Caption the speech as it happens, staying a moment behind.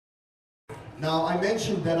Now, I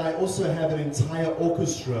mentioned that I also have an entire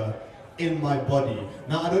orchestra in my body.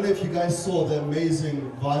 Now, I don't know if you guys saw the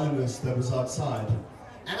amazing violinist that was outside.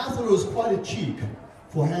 And I thought it was quite a cheek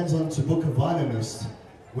for Hands-On to book a violinist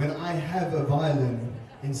when I have a violin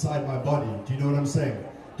inside my body. Do you know what I'm saying?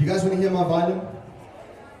 Do you guys want to hear my violin?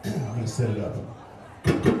 I'm going to set it up.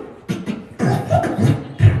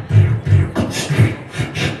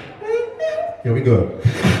 Here we go.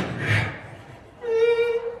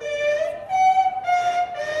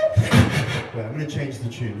 Wait, I'm going to change the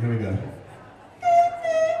tune. Here we go.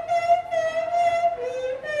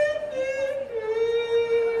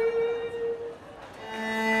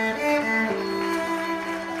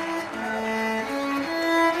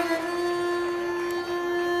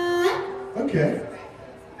 Okay.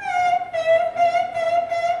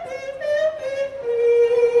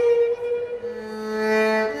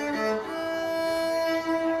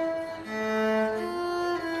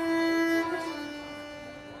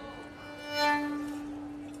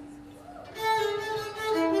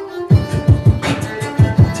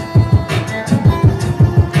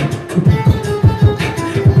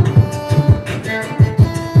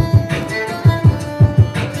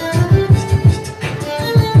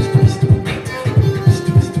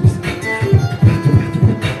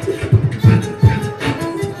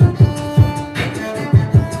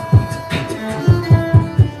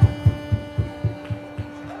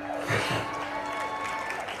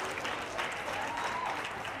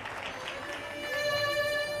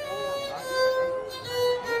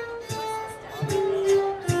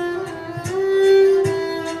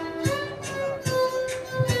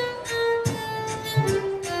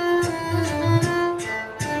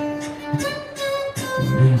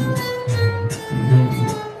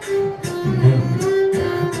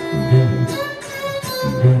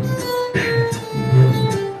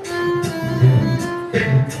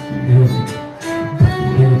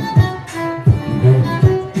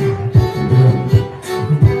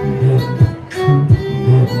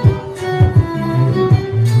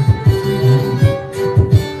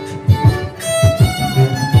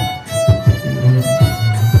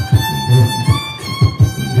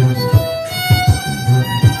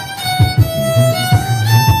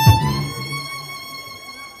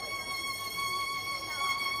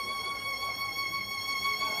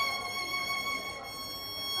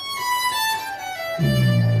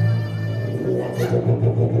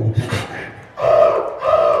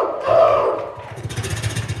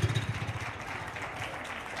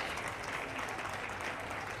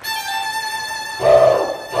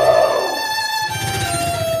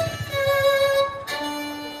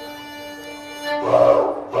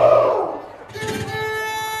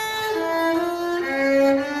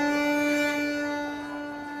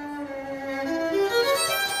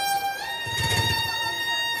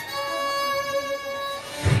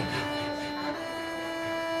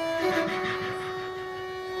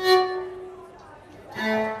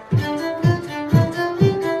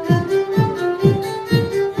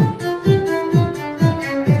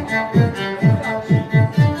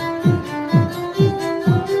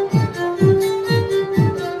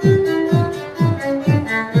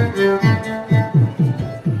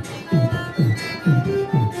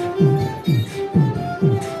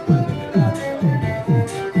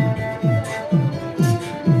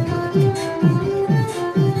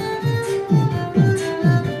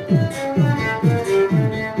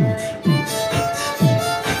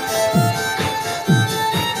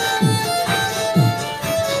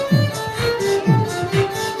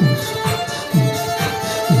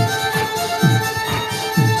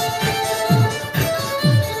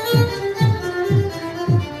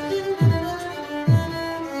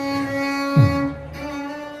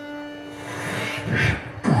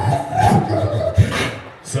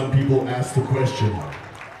 Some people ask the question,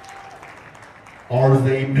 are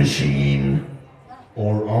they machine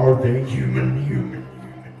or are they human?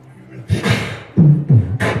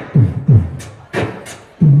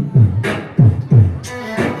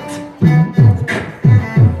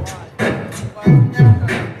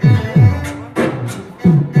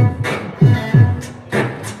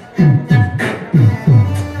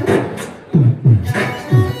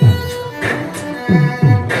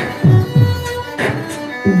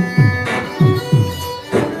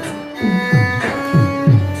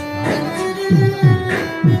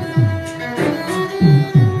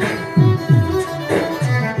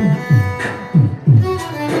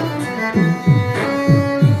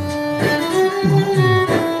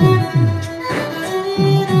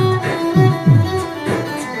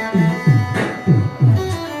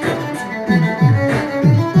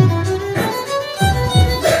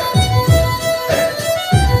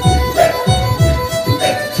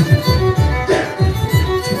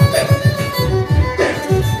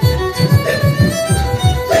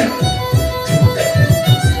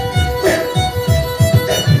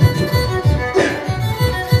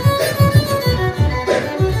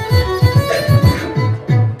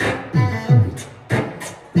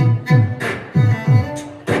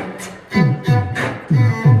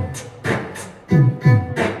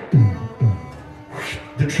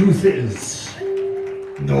 truth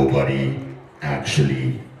is, nobody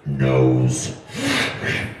actually knows.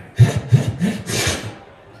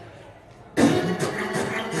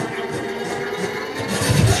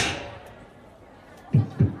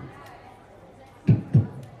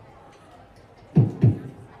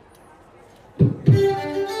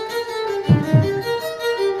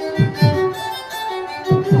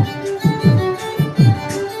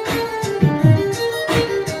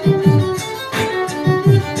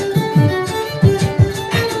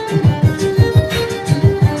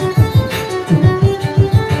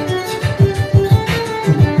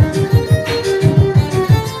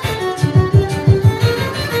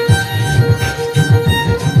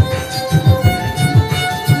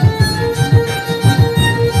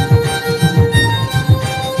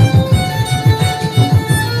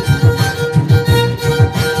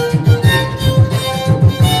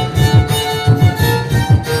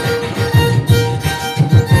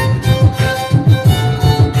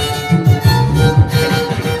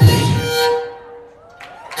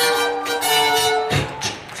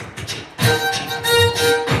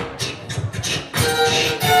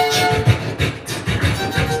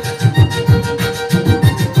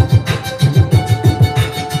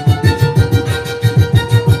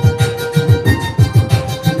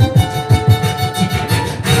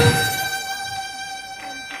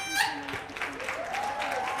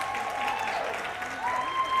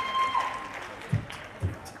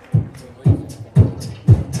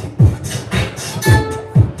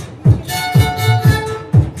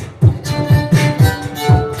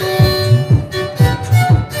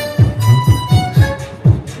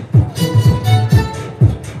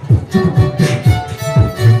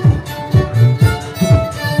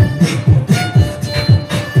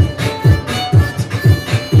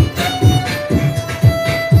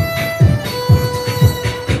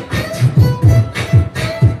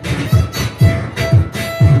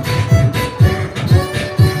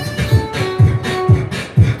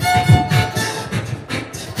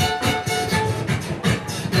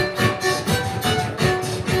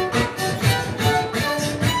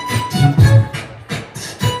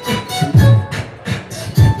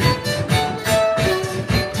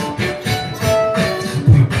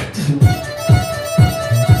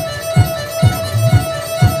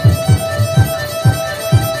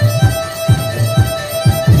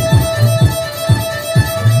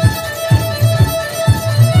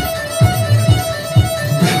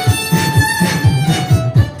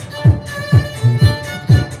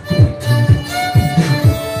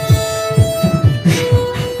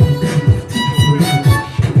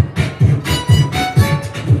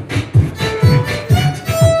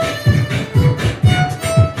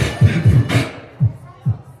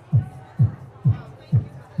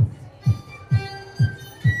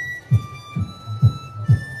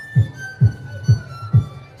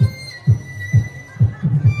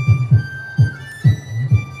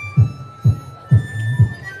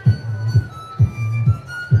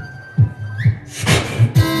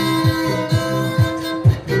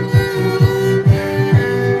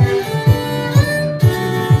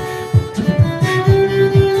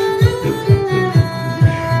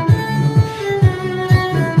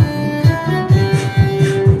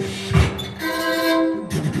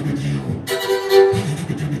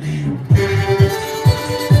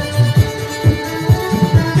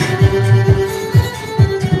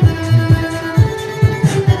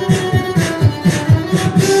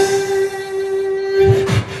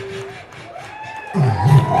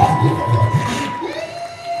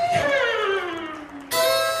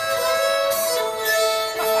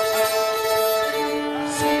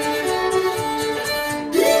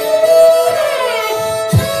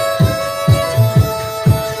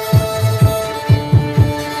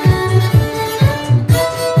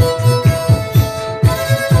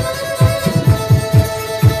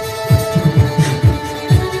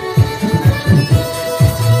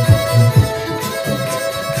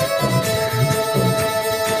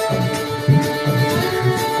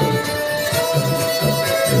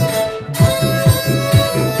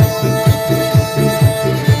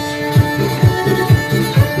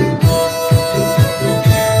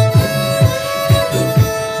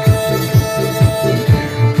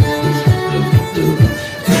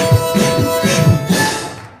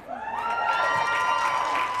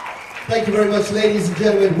 Thank you very much, ladies and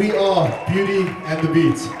gentlemen. We are Beauty and the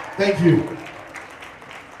Beat. Thank you.